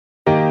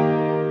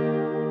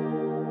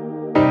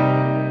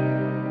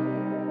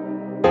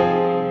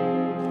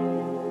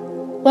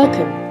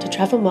Welcome to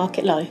Travel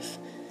Market Life,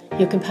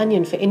 your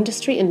companion for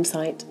industry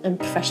insight and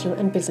professional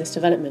and business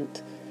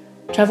development.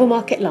 Travel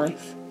Market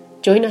Life.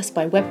 Join us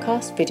by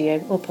webcast, video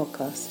or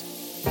podcast.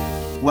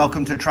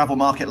 Welcome to Travel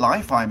Market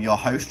Life. I'm your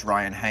host,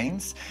 Ryan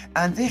Haynes,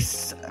 and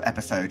this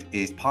episode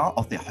is part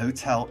of the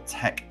Hotel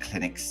Tech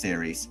Clinic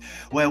series,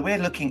 where we're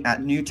looking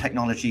at new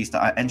technologies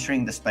that are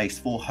entering the space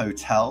for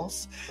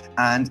hotels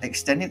and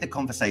extending the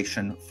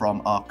conversation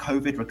from our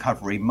COVID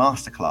recovery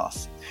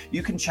masterclass.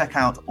 You can check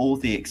out all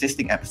the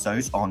existing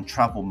episodes on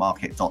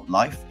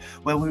travelmarket.life,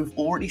 where we've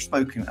already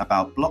spoken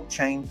about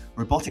blockchain,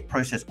 robotic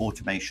process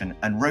automation,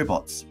 and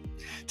robots.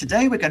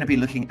 Today, we're going to be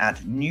looking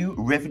at new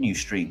revenue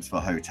streams for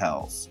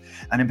hotels,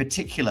 and in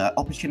particular,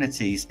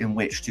 opportunities in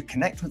which to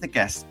connect with the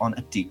guests on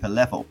a deeper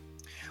level.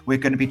 We're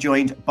going to be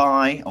joined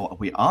by, or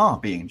we are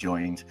being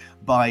joined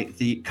by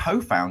the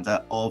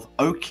co-founder of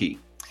Oki.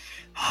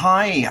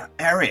 Hi,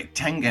 Erik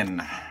Tengen.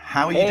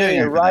 How are you doing?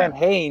 Hey, Ryan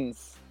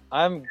Haynes.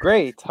 I'm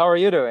great. How are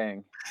you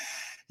doing?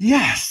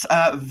 Yes,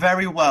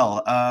 very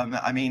well.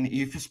 I mean,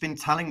 you've just been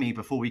telling me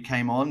before we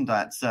came on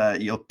that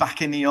you're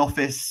back in the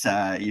office.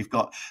 You've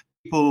got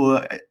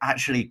people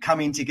actually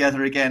coming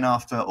together again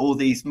after all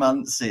these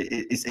months.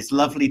 It's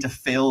lovely to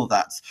feel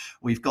that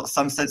we've got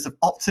some sense of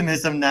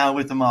optimism now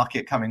with the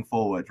market coming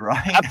forward,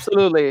 right?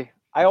 Absolutely.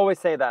 I always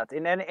say that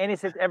in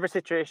every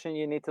situation,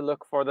 you need to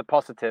look for the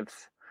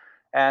positives.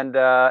 And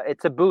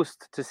it's a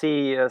boost to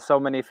see so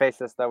many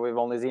faces that we've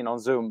only seen on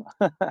Zoom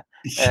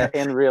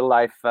in real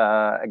life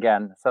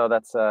again. So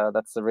that's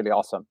really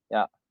awesome.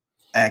 Yeah.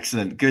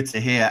 Excellent. Good to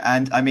hear.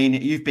 And I mean,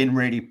 you've been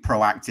really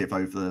proactive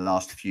over the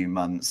last few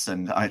months,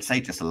 and I'd say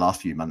just the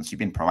last few months, you've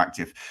been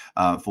proactive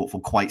for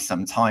quite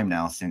some time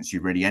now since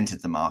you really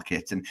entered the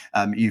market. And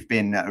you've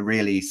been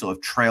really sort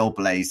of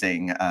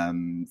trailblazing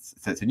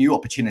for the new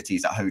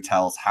opportunities that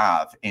hotels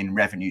have in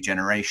revenue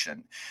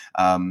generation.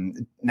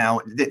 Now,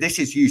 this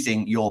is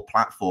using your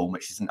platform,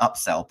 which is an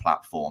upsell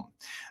platform.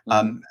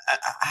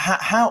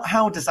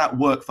 How does that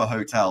work for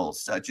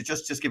hotels?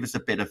 Just give us a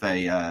bit of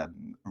a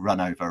run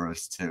over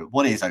as to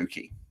what is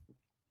Oki.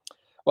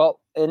 Well,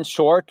 in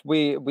short,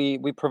 we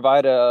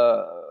provide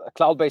a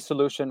cloud-based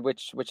solution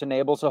which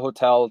enables a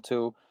hotel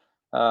to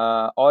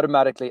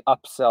automatically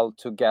upsell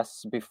to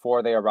guests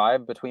before they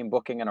arrive, between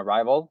booking and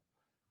arrival.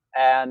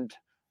 And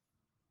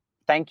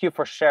thank you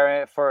for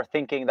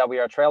thinking that we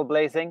are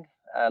trailblazing.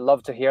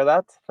 Love to hear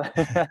that.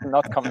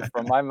 Not coming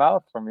from my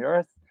mouth, from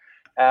yours.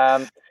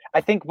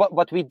 I think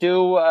what we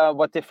do,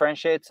 what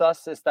differentiates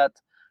us is that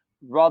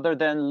rather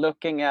than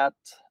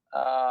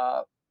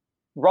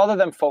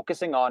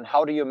focusing on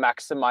how do you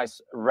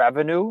maximize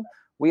revenue,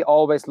 we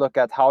always look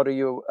at how do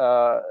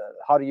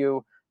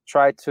you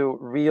try to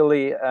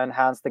really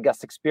enhance the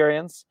guest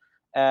experience.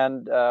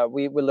 And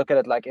we look at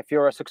it like, if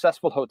you're a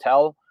successful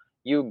hotel,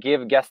 you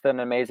give guests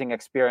an amazing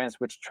experience,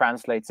 which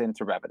translates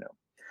into revenue.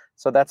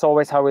 So that's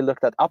always how we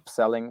looked at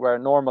upselling, where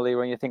normally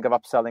when you think of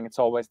upselling, it's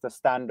always the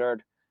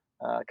standard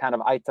kind of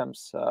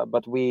items,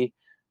 but we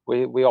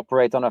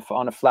operate on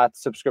a flat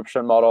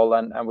subscription model,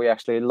 and we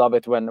actually love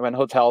it when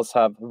hotels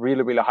have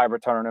really high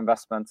return on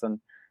investments and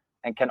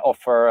can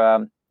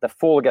offer the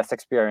full guest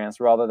experience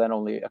rather than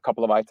only a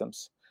couple of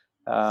items.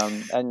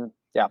 And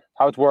yeah,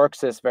 how it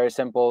works is very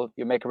simple.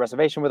 You make a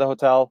reservation with a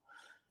hotel.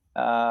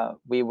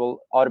 We will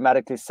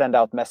automatically send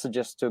out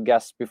messages to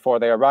guests before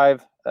they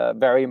arrive.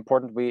 Very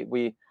important.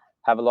 We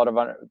have a lot of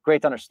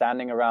great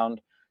understanding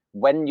around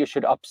when you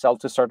should upsell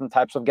to certain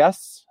types of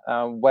guests,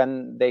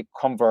 when they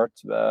convert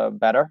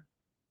better.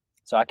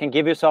 So I can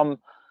give you some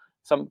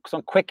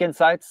quick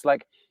insights.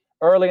 Like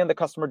early in the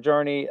customer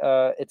journey,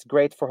 it's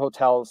great for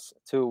hotels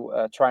to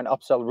try and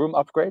upsell room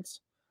upgrades.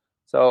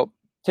 So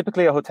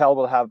typically a hotel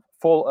will have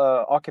full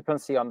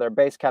occupancy on their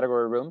base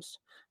category rooms.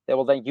 They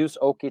will then use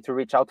Oki to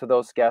reach out to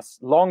those guests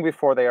long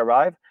before they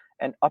arrive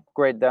and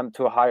upgrade them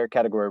to a higher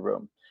category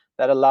room.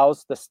 That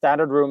allows the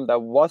standard room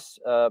that was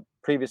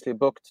previously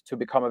booked to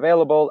become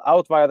available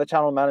out via the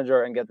channel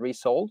manager and get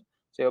resold.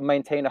 So you'll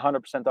maintain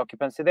 100%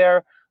 occupancy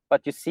there.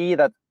 But you see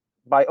that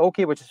by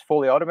Oki, which is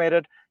fully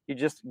automated, you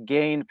just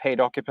gain paid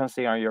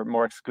occupancy on your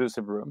more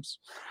exclusive rooms.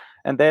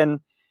 And then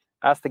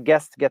as the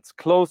guest gets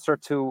closer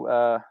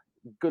to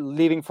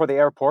leaving for the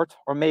airport,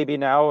 or maybe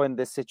now in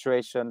this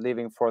situation,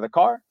 leaving for the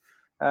car,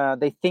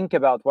 they think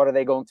about what are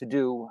they going to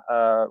do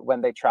when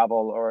they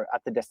travel or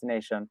at the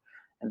destination.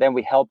 And then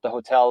we help the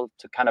hotel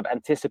to kind of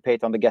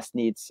anticipate on the guest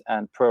needs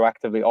and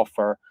proactively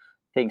offer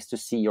things to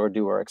see or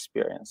do or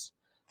experience.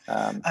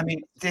 I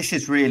mean, this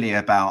is really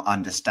about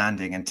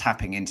understanding and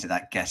tapping into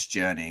that guest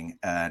journey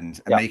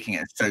and making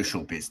it a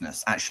social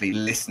business, actually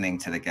listening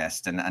to the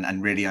guest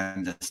and really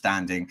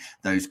understanding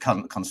those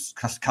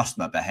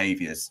customer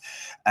behaviors.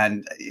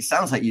 And it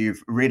sounds like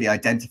you've really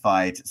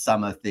identified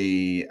some of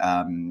the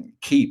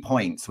key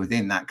points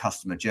within that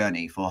customer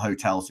journey for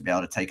hotels to be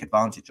able to take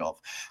advantage of.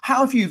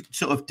 How have you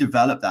sort of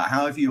developed that?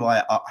 How do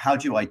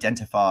you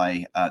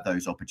identify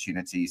those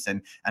opportunities,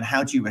 and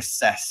how do you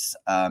assess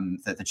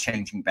the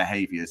changing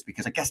behaviors?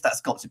 Because I guess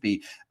that's got to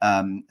be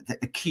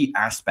the key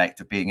aspect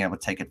of being able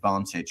to take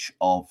advantage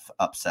of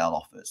upsell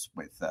offers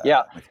with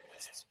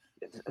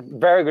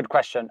Very good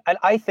question. And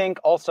I think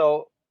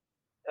also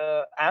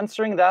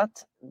answering that,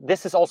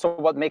 this is also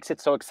what makes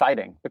it so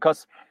exciting.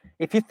 Because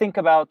if you think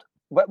about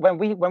when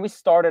we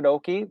started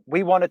Oki,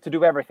 we wanted to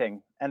do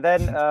everything. And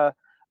then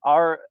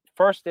our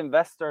first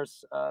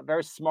investors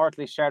very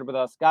smartly shared with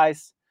us,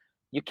 guys,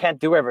 you can't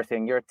do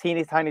everything. You're a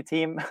teeny tiny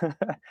team.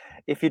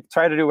 If you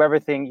try to do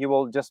everything, you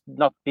will just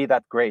not be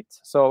that great.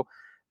 So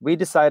we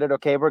decided,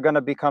 okay, we're going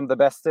to become the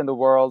best in the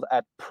world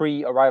at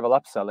pre-arrival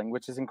upselling,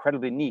 which is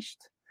incredibly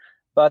niched.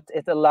 But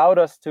it allowed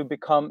us to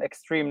become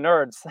extreme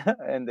nerds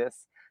in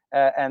this,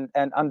 and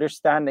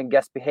understanding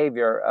guest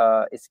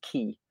behavior is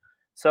key.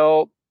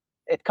 So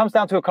it comes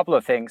down to a couple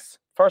of things.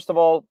 First of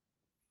all,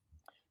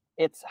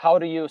 it's how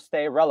do you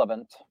stay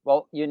relevant?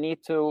 Well, you need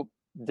to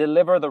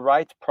deliver the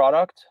right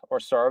product or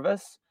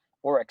service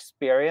or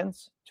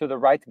experience to the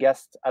right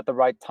guest at the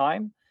right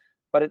time,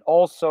 but it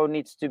also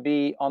needs to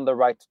be on the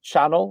right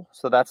channel.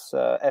 So that's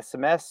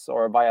SMS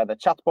or via the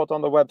chatbot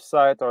on the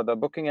website or the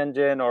booking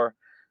engine or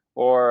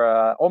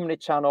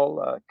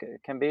omni-channel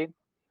can be,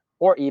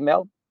 or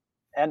email.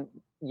 And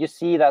you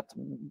see that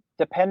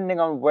depending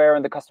on where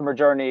in the customer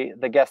journey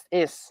the guest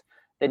is,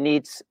 the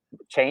needs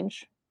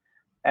change,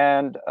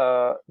 and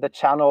the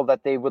channel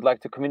that they would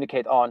like to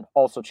communicate on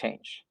also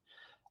change.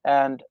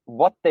 And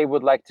what they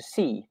would like to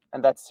see,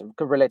 and that's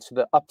relates to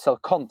the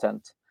upsell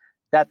content,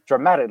 that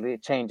dramatically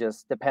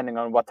changes depending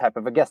on what type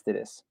of a guest it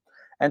is.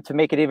 And to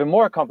make it even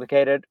more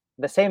complicated,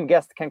 the same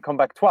guest can come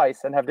back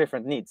twice and have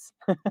different needs.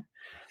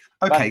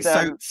 Okay,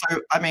 so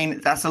I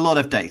mean, that's a lot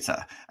of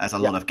data. There's a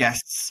lot of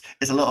guests.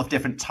 There's a lot of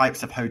different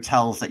types of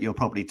hotels that you're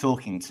probably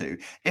talking to.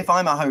 If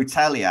I'm a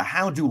hotelier,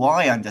 how do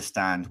I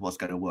understand what's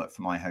going to work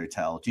for my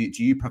hotel? Do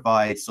you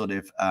provide sort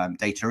of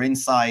data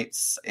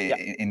insights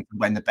in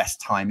when the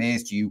best time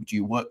is? Do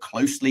you work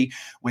closely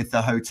with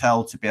the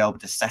hotel to be able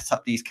to set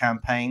up these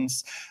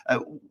campaigns?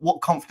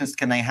 What confidence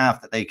can they have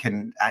that they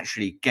can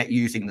actually get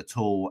using the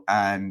tool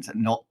and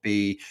not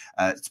be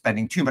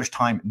spending too much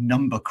time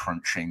number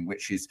crunching,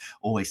 which is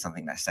always something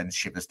that sends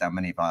shivers down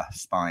many of our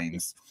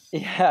spines?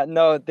 Yeah,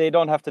 no, they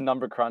don't have to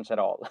number crunch at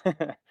all.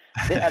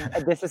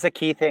 This is a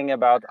key thing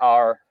about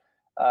our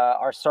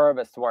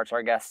service towards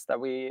our guests, that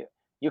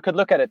you could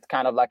look at it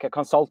kind of like a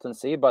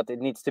consultancy, but it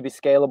needs to be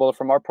scalable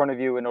from our point of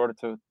view in order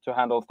to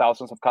handle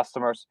thousands of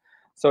customers.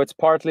 So it's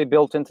partly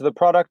built into the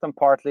product and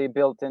partly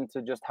built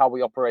into just how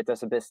we operate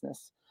as a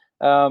business.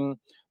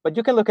 But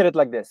you can look at it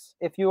like this.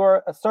 If you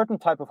are a certain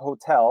type of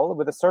hotel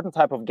with a certain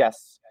type of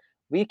guests,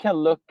 we can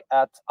look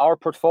at our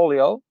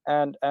portfolio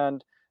and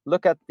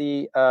look at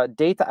the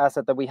data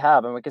asset that we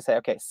have, and we can say,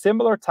 okay,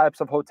 similar types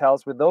of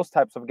hotels with those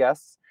types of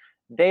guests,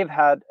 they've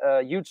had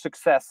huge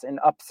success in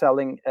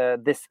upselling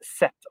this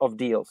set of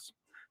deals.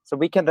 So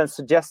we can then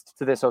suggest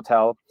to this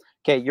hotel,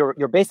 okay,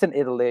 you're based in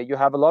Italy, you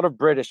have a lot of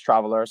British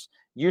travelers,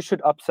 you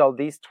should upsell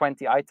these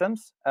 20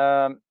 items,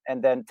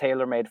 and then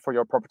tailor-made for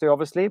your property,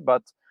 obviously,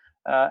 but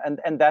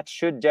and that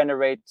should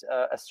generate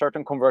a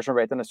certain conversion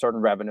rate and a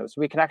certain revenue.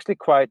 So we can actually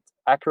quite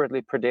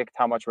accurately predict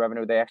how much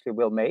revenue they actually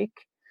will make.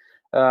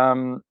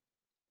 And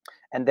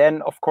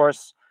then, of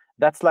course,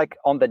 that's like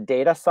on the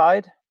data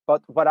side.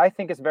 But what I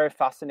think is very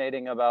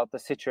fascinating about the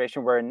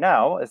situation we're in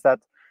now is that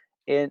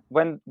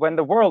when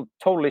the world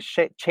totally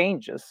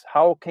changes,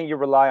 how can you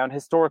rely on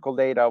historical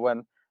data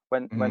when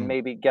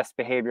maybe guest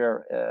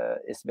behavior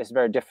is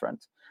very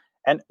different?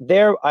 And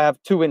there I have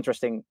two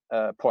interesting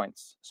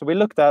points. So we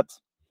looked at,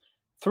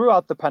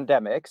 throughout the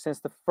pandemic, since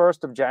the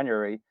 1st of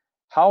January,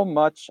 how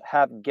much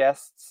have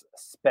guests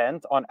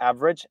spent on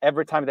average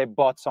every time they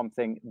bought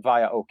something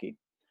via Oki?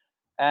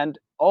 And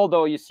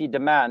although you see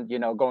demand,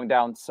 going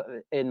down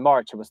in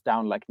March, it was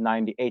down like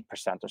 98%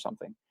 or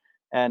something.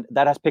 And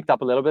that has picked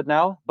up a little bit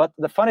now. But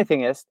the funny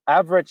thing is,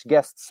 average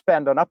guest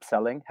spend on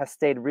upselling has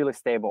stayed really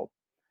stable.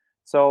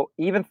 So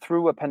even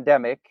through a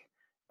pandemic,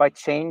 by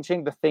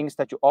changing the things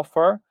that you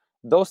offer,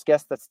 those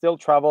guests that still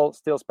travel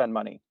still spend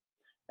money.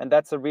 And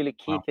that's a really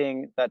key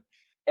thing that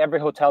every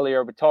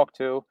hotelier we talk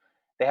to,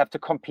 they have to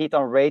compete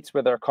on rates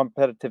with their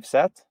competitive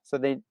set. So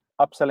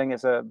upselling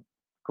is a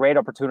great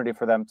opportunity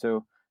for them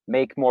to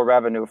make more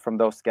revenue from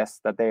those guests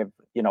that they've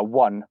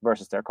won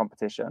versus their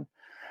competition.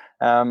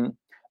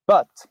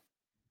 But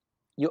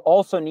you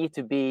also need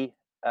to be,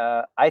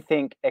 I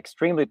think,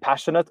 extremely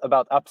passionate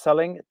about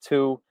upselling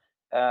to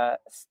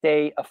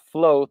stay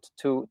afloat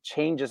to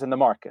changes in the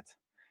market.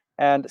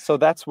 And so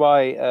that's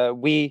why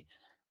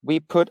we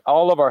put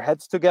all of our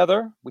heads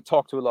together. We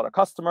talked to a lot of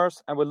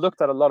customers and we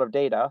looked at a lot of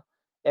data,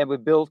 and we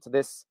built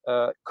this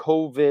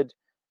COVID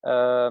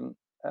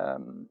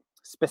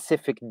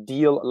specific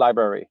deal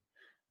library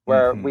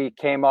where we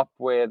came up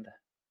we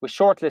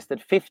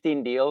shortlisted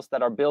 15 deals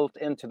that are built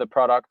into the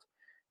product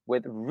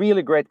with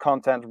really great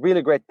content,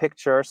 really great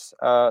pictures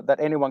that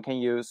anyone can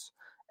use,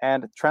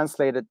 and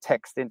translated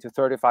text into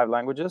 35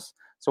 languages.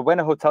 So when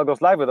a hotel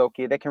goes live with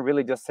Oki, they can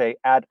really just say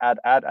add,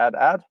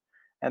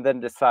 and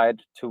then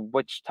decide to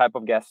which type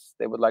of guests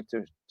they would like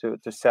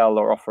to sell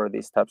or offer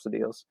these types of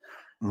deals.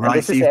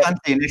 Right. So you've done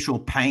the initial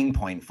pain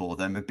point for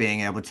them of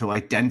being able to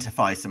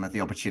identify some of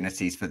the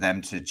opportunities for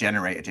them to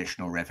generate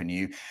additional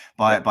revenue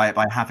by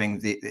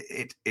having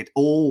it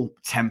all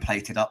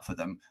templated up for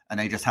them, and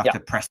they just have to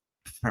press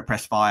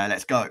fire,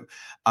 let's go.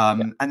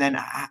 And then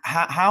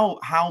how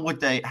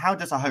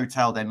does a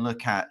hotel then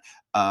look at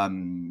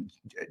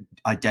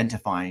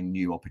identifying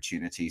new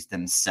opportunities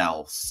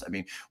themselves? I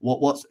mean,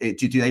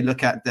 do they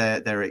look at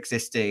their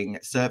existing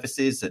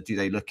services? Do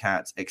they look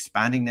at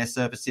expanding their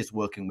services,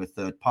 working with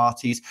third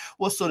parties?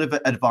 What sort of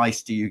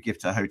advice do you give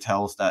to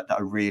hotels that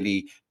are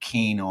really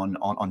keen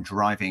on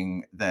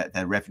driving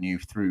their revenue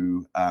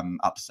through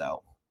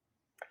upsell?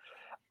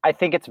 I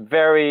think it's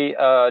very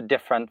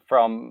different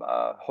from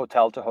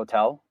hotel to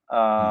hotel.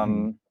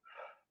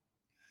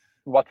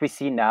 What we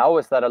see now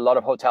is that a lot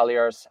of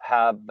hoteliers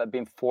have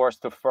been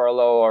forced to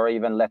furlough or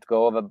even let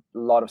go of a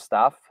lot of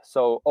staff.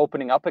 So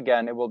opening up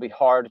again, it will be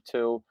hard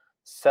to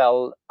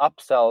sell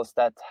upsells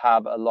that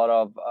have a lot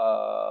of,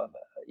 a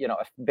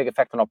big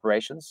effect on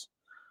operations.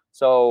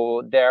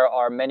 So there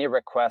are many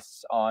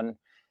requests on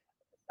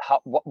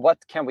what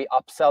can we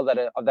upsell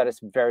that is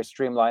very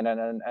streamlined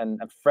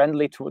and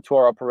friendly to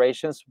our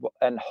operations,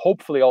 and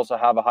hopefully also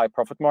have a high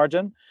profit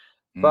margin.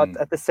 But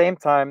at the same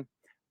time,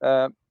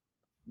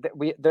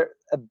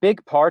 a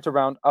big part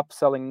around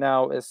upselling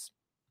now is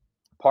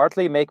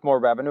partly make more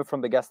revenue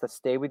from the guests that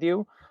stay with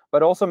you,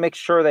 but also make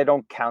sure they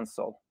don't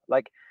cancel.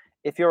 Like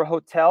if you're a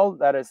hotel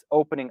that is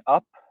opening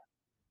up,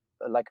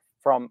 like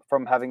from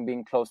having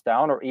been closed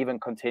down, or even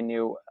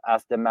continue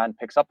as demand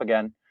picks up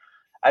again,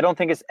 I don't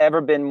think it's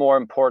ever been more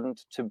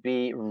important to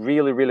be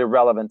really, really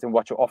relevant in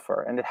what you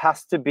offer. And it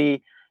has to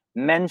be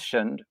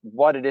mentioned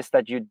what it is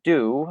that you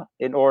do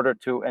in order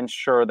to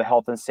ensure the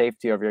health and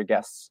safety of your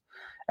guests.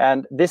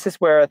 And this is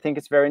where I think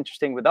it's very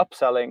interesting with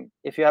upselling.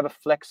 If you have a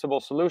flexible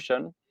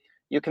solution,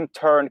 you can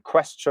turn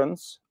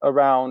questions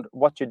around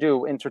what you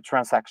do into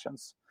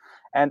transactions.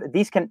 And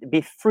these can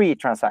be free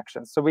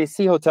transactions. So we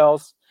see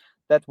hotels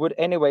that would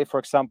anyway, for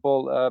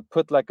example,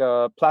 put like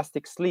a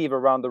plastic sleeve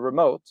around the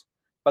remote,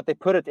 but they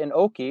put it in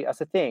Oki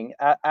as a thing,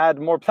 add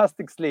more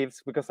plastic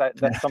sleeves, because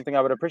that's something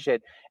I would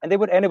appreciate. And they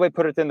would anyway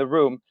put it in the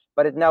room,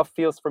 but it now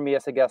feels for me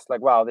as a guest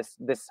like, wow,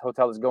 this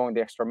hotel is going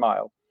the extra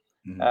mile.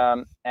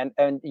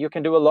 And you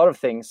can do a lot of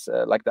things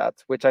like that,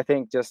 which I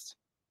think just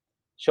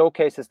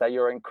showcases that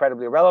you're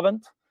incredibly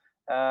relevant.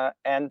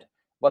 And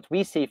what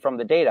we see from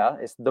the data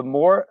is the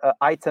more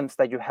items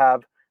that you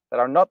have that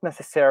are not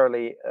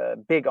necessarily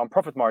big on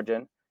profit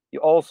margin, you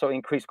also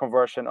increase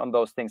conversion on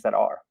those things that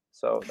are.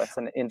 So that's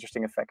an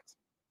interesting effect.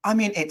 I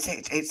mean,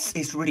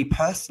 it's really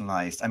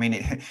personalized. I mean,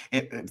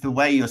 the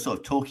way you're sort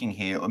of talking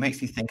here, it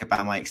makes me think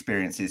about my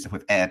experiences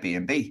with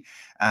Airbnb.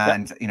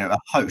 And, a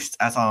host,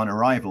 as on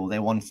arrival, they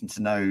wanted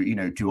to know,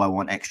 do I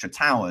want extra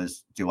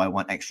towers? Do I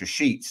want extra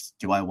sheets?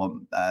 Do I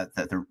want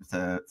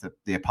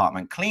the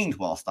apartment cleaned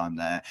whilst I'm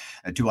there?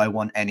 Do I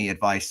want any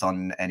advice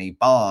on any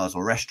bars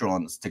or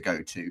restaurants to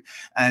go to?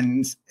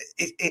 And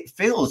it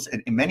feels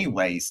in many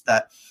ways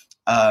that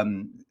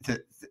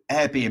the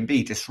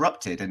Airbnb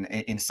disrupted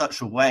in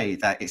such a way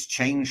that it's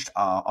changed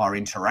our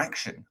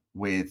interaction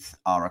with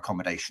our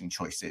accommodation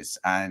choices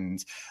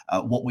and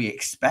what we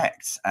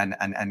expect, and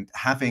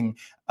having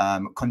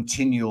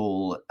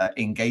continual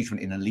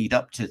engagement in a lead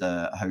up to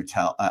the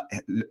hotel,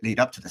 lead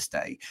up to the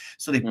stay,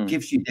 sort of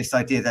gives you this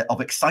idea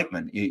of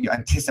excitement, your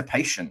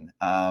anticipation.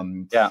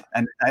 And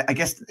I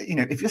guess,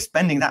 if you're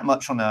spending that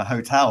much on a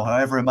hotel,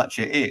 however much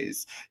it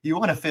is, you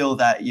want to feel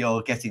that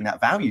you're getting that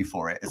value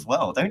for it as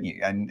well, don't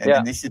you? And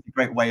this is a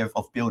great way of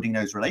building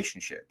those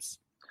relationships.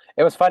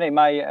 It was funny.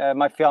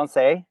 My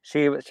fiance,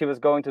 she was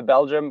going to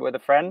Belgium with a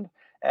friend,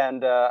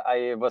 and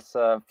I was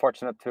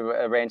fortunate to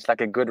arrange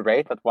like a good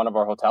rate at one of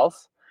our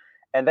hotels.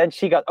 And then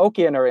she got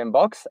Oki in her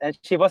inbox, and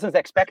she wasn't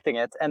expecting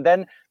it. And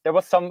then there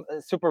was some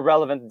super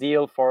relevant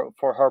deal for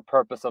her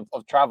purpose of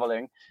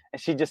traveling,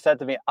 and she just said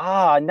to me,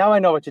 now I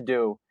know what to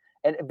do,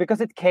 and because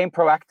it came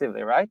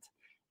proactively, right?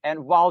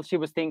 And while she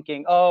was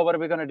thinking, what are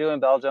we going to do in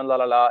Belgium, la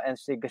la la, and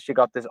she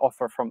got this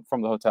offer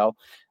from the hotel,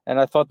 and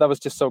I thought that was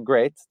just so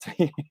great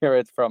to hear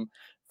it from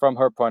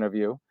her point of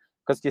view,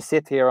 because you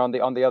sit here on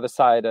the other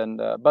side,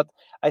 and but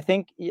I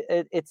think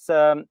it's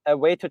a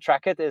way to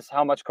track it is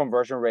how much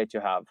conversion rate you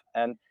have,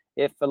 and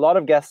if a lot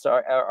of guests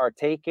are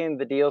taking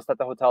the deals that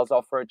the hotels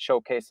offer, it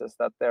showcases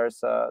that there's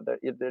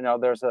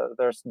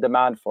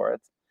demand for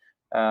it.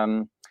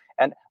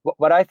 And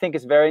what I think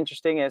is very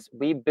interesting is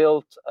we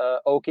built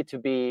Oki to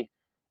be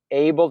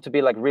able to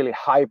be like really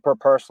hyper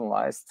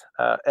personalized,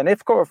 and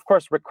it of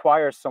course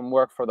requires some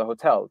work for the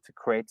hotel to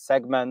create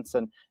segments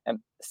and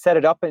set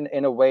it up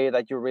in a way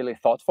that you're really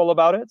thoughtful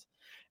about it.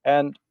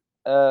 And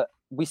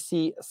we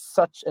see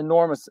such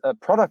enormous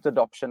product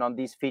adoption on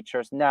these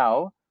features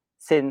now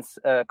since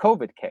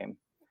COVID came,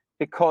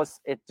 because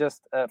it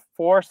just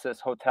forces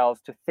hotels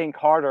to think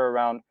harder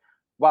around,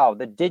 wow,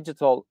 the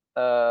digital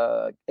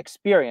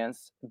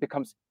experience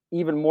becomes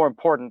even more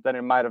important than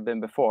it might have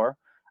been before.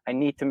 I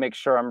need to make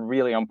sure I'm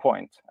really on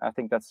point. I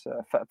think that's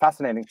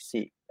fascinating to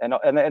see, and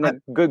a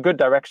good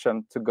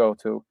direction to go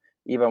to,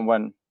 even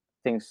when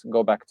things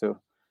go back to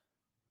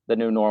the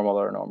new normal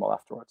or normal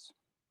afterwards.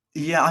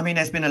 Yeah, I mean,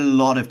 there's been a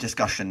lot of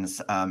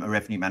discussions,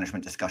 revenue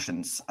management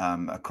discussions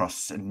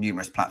across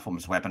numerous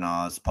platforms,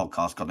 webinars,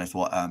 podcasts, God knows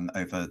what,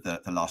 over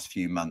the last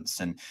few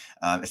months, and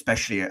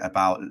especially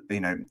about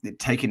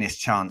taking this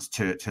chance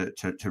to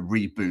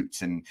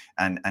reboot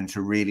and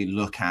to really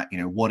look at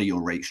what are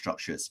your rate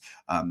structures,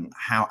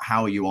 how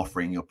are you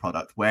offering your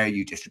product, where are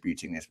you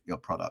distributing your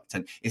product,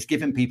 and it's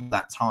given people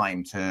that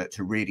time to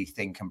really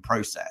think and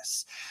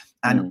process.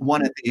 And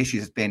one of the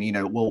issues has been,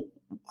 well,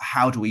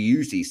 how do we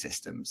use these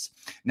systems?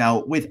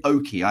 Now, with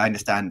Oki, I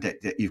understand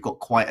that you've got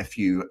quite a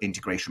few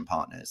integration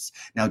partners.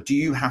 Now, do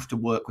you have to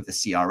work with the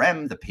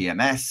CRM, the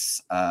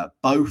PMS,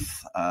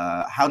 both?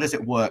 How does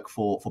it work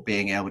for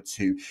being able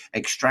to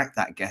extract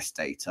that guest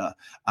data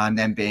and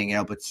then being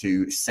able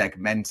to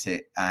segment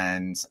it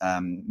and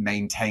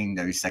maintain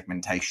those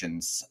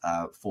segmentations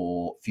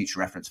for future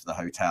reference for the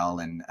hotel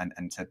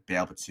and to be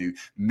able to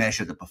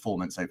measure the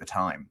performance over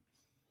time?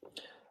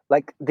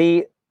 Like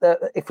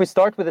if we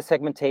start with the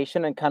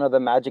segmentation and kind of the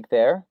magic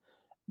there,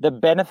 the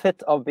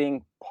benefit of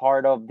being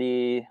part of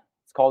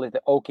let's call it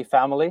the Oki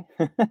family,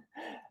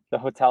 the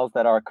hotels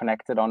that are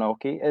connected on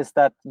Oki, is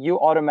that you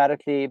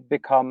automatically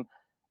become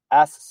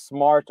as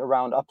smart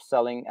around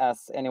upselling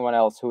as anyone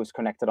else who is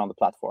connected on the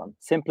platform,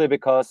 simply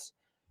because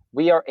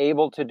we are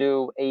able to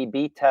do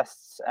A/B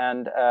tests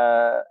and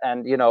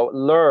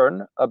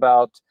learn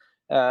about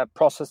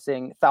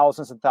processing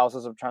thousands and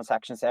thousands of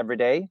transactions every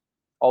day.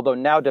 Although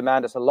now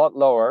demand is a lot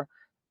lower,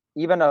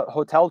 even a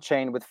hotel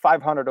chain with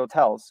 500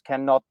 hotels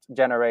cannot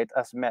generate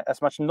as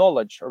much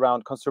knowledge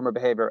around consumer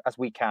behavior as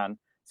we can,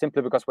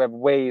 simply because we have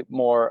way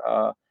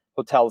more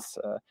hotels.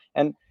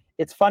 And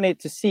it's funny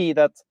to see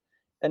that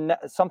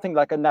something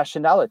like a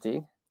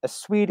nationality, a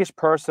Swedish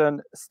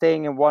person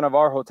staying in one of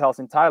our hotels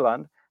in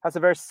Thailand, has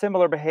a very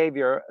similar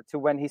behavior to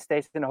when he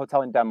stays in a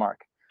hotel in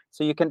Denmark.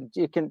 So you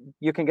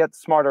can get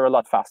smarter a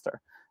lot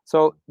faster.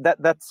 So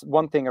that's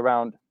one thing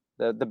around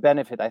the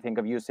benefit, I think,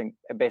 of using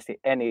basically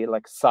any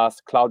like SaaS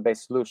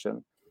cloud-based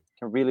solution.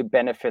 Can really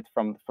benefit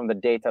from the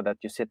data that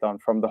you sit on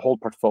from the whole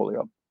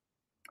portfolio.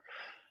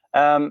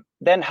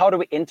 Then how do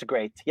we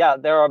integrate? Yeah,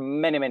 there are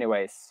many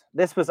ways.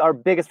 This was our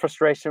biggest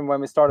frustration when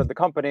we started the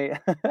company,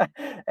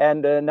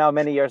 and now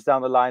many years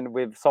down the line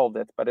we've solved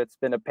it. But it's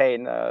been a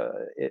pain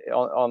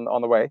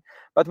on the way.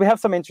 But we have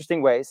some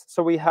interesting ways.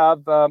 So we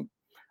have,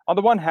 on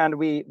the one hand,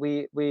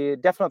 we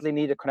definitely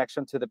need a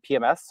connection to the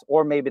PMS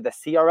or maybe the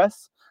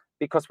CRS,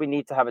 because we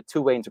need to have a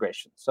two-way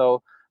integration.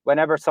 So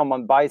whenever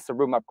someone buys a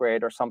room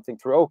upgrade or something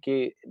through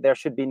Oki, there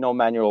should be no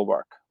manual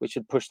work. We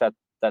should push that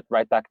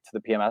right back to the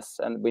PMS,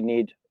 and we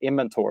need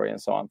inventory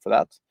and so on for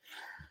that.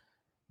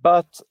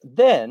 But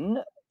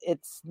then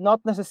it's not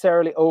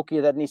necessarily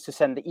Oki that needs to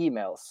send the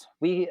emails.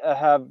 We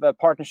have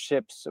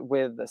partnerships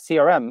with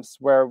CRMs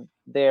where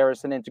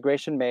there's an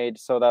integration made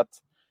so that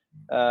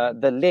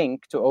the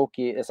link to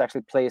Oki is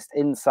actually placed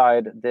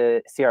inside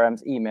the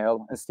CRM's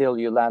email, and still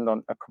you land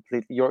on a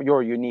completely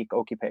your unique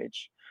Oki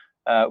page,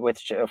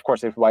 which of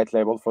course is white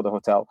labeled for the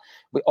hotel.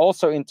 We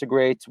also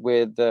integrate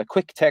with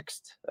Quick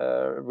Text,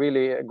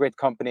 really a great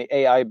company,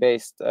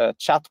 AI-based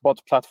chatbot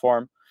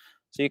platform.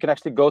 So you can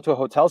actually go to a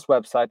hotel's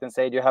website and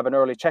say, do you have an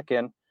early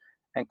check-in?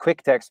 And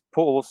Quick Text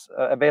pulls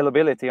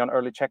availability on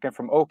early check-in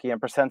from Oki and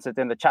presents it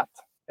in the chat.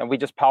 And we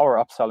just power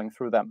upselling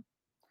through them.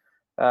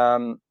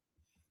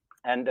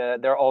 And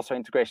there are also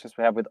integrations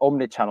we have with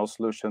omni-channel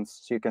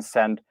solutions. So you can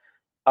send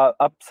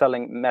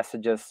upselling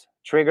messages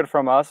triggered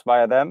from us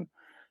via them,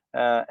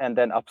 and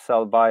then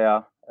upsell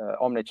via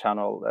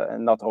omni-channel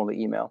and not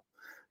only email.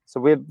 So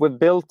we've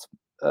built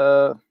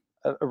a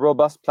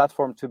robust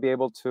platform to be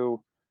able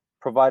to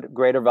provide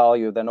greater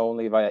value than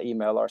only via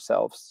email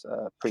ourselves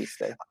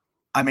pre-stay.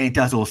 I mean, it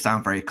does all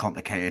sound very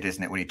complicated,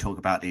 isn't it, when you talk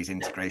about these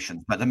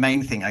integrations? But the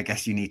main thing I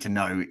guess you need to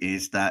know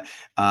is that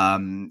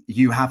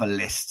you have a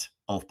list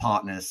of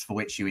partners for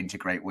which you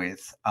integrate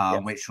with,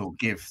 yes, which will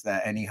give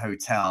any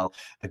hotel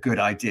a good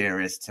idea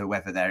as to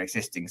whether their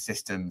existing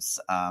systems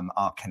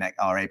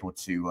are able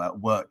to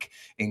work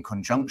in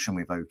conjunction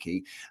with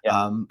Oki.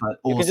 Yeah. But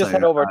also, you can just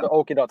head over to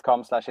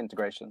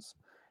oki.com/integrations,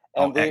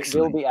 and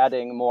we'll be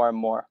adding more and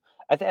more.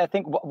 I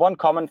think one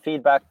common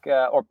feedback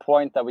or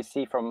point that we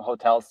see from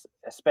hotels,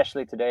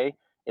 especially today,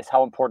 is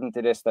how important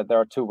it is that there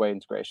are two-way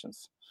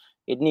integrations.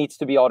 It needs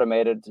to be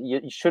automated.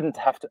 You shouldn't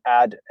have to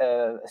add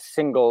a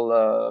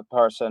single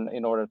person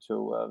in order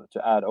to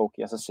add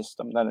Oki as a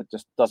system. Then it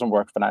just doesn't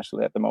work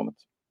financially at the moment.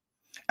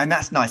 And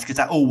that's nice because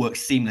that all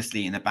works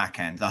seamlessly in the back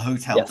end. The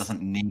hotel, yes,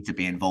 doesn't need to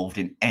be involved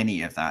in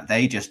any of that.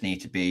 They just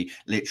need to be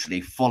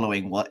literally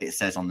following what it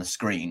says on the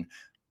screen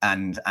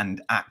and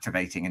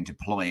activating and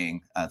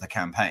deploying the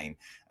campaign.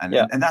 And,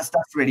 yeah, and that's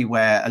really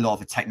where a lot of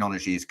the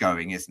technology is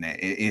going, isn't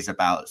it? It is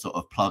about sort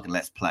of plug and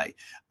let's play,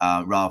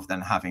 rather than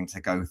having to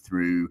go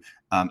through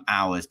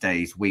hours,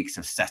 days, weeks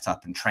of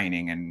setup and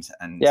training and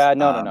yeah,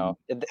 no.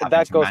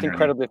 That goes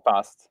incredibly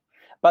fast.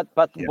 But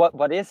yeah,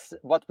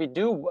 what we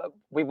do,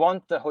 we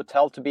want the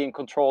hotel to be in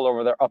control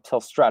over their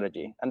upsell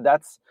strategy, and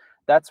that's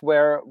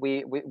where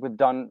we've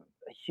done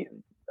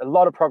a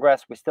lot of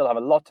progress. We still have a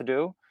lot to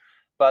do,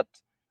 but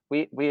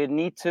we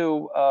need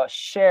to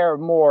share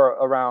more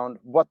around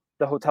what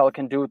the hotel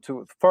can do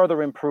to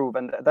further improve.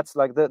 And that's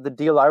like the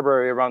deal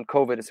library around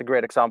COVID is a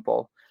great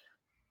example,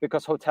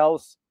 because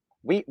hotels,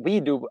 we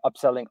do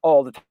upselling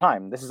all the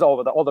time. This is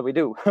all that we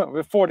do.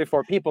 We're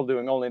 44 people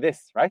doing only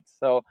this, right?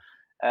 So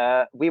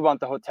we want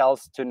the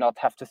hotels to not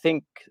have to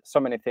think so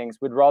many things.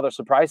 We'd rather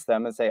surprise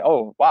them and say,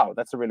 oh, wow,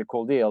 that's a really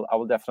cool deal. I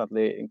will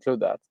definitely include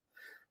that.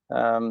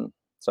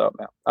 So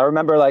yeah. I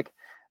remember, like,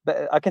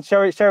 I can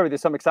share with you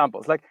some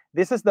examples. Like,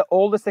 this is the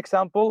oldest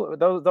example.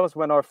 Those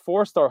when our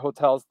 4-star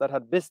hotels that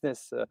had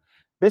business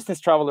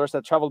travelers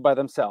that traveled by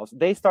themselves,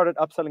 they started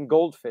upselling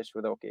goldfish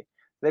with Oki.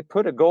 They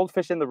put a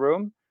goldfish in the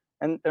room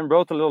and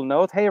wrote a little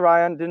note. Hey,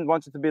 Ryan, didn't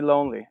want you to be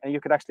lonely. And you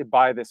could actually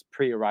buy this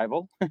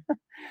pre-arrival.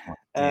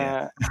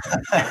 And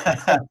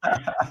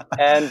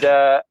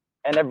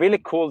a really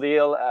cool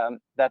deal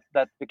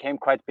that became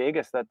quite big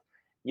is that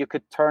you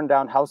could turn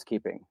down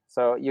housekeeping.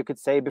 So you could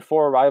say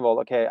before arrival,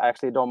 okay, I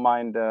actually don't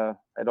mind. I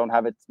don't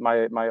have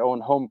my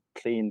own home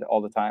cleaned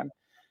all the time,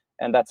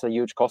 and that's a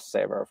huge cost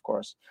saver, of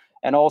course.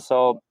 And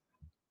also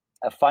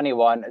a funny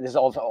one. This is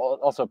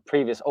also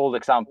previous old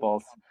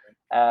examples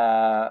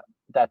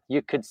that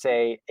you could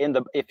say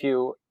if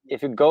you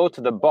go to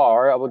the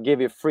bar, I will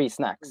give you free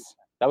snacks.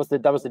 That was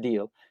the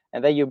deal.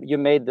 And then you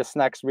made the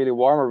snacks really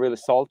warm or really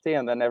salty,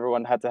 and then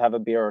everyone had to have a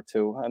beer or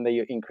two, and then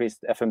you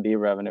increased F&B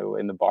revenue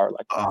in the bar.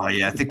 Like, oh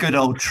yeah, the good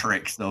old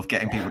tricks of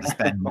getting people to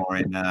spend more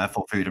in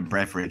for food and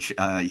beverage.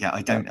 Yeah,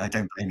 I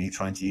don't blame you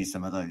trying to use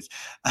some of those.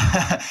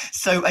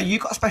 So you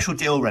got a special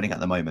deal running at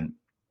the moment,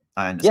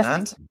 I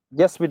understand.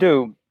 Yes, we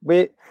do.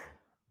 We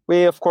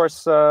of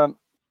course.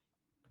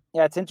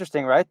 Yeah, it's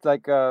interesting, right?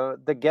 Like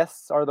the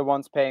guests are the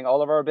ones paying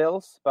all of our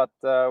bills, but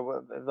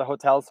the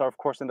hotels are, of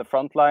course, in the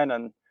front line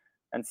and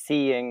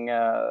seeing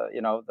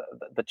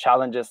the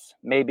challenges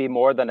maybe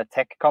more than a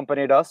tech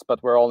company does,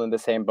 but we're all in the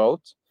same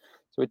boat.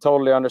 So we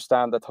totally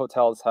understand that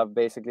hotels have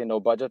basically no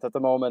budget at the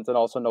moment and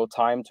also no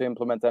time to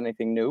implement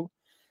anything new.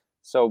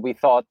 So we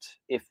thought,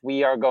 if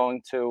we are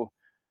going to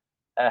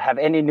have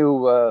any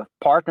new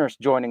partners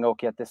joining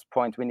Oki at this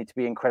point, we need to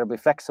be incredibly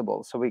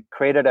flexible. So we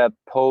created a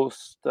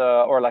post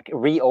or like a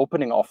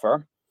reopening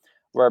offer,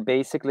 where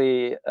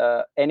basically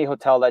any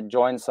hotel that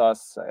joins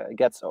us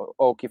gets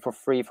Oki for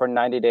free for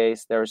 90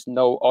 days. There's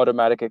no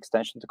automatic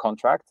extension to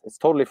contract. It's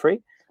totally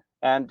free,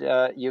 and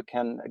you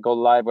can go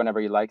live whenever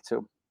you like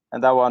to.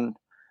 And that one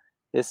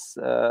is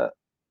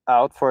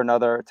out for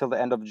till the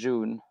end of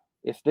June.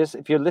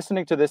 If you're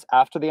listening to this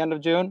after the end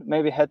of June,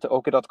 maybe head to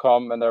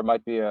oki.com, and there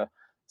might be a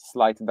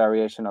slight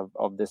variation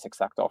of this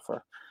exact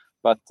offer.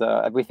 But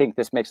we think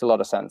this makes a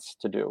lot of sense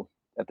to do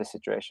at this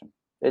situation.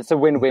 It's a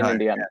win-win in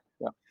the end.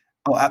 Yeah.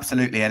 Oh,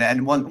 absolutely.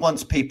 And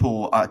once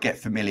people get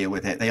familiar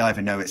with it, they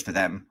either know it's for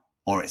them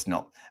or it's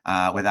not,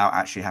 without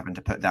actually having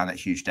to put down that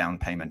huge down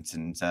payment.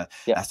 And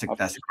that's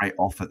a great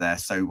offer there.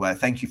 So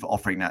thank you for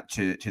offering that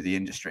to the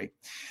industry.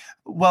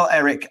 Well,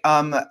 Erik,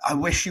 I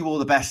wish you all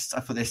the best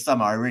for this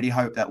summer. I really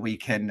hope that we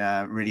can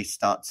really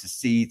start to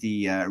see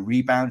the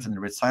rebound and the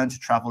return to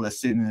travel as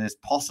soon as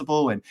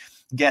possible, and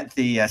get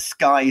the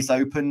skies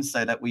open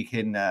so that we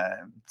can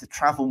to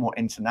travel more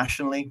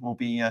internationally. Will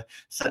be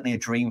certainly a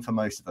dream for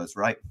most of us,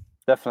 right?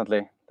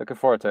 Definitely. Looking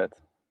forward to it.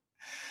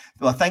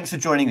 Well, thanks for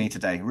joining me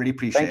today. Really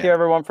appreciate it. Thank you,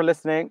 everyone, for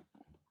listening.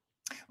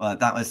 Well,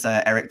 that was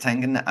Erik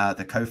Tengen,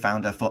 the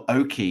co-founder for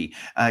Oki.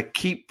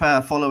 Keep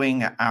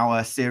following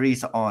our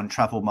series on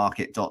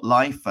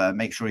travelmarket.life.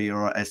 Make sure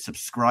you're a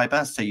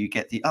subscriber so you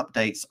get the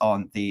updates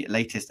on the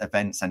latest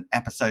events and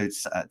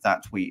episodes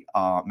that we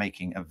are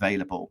making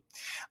available.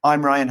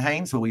 I'm Ryan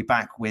Haynes. We'll be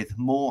back with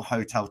more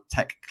Hotel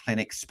Tech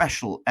Clinic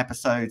special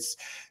episodes.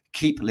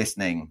 Keep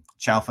listening.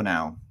 Ciao for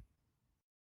now.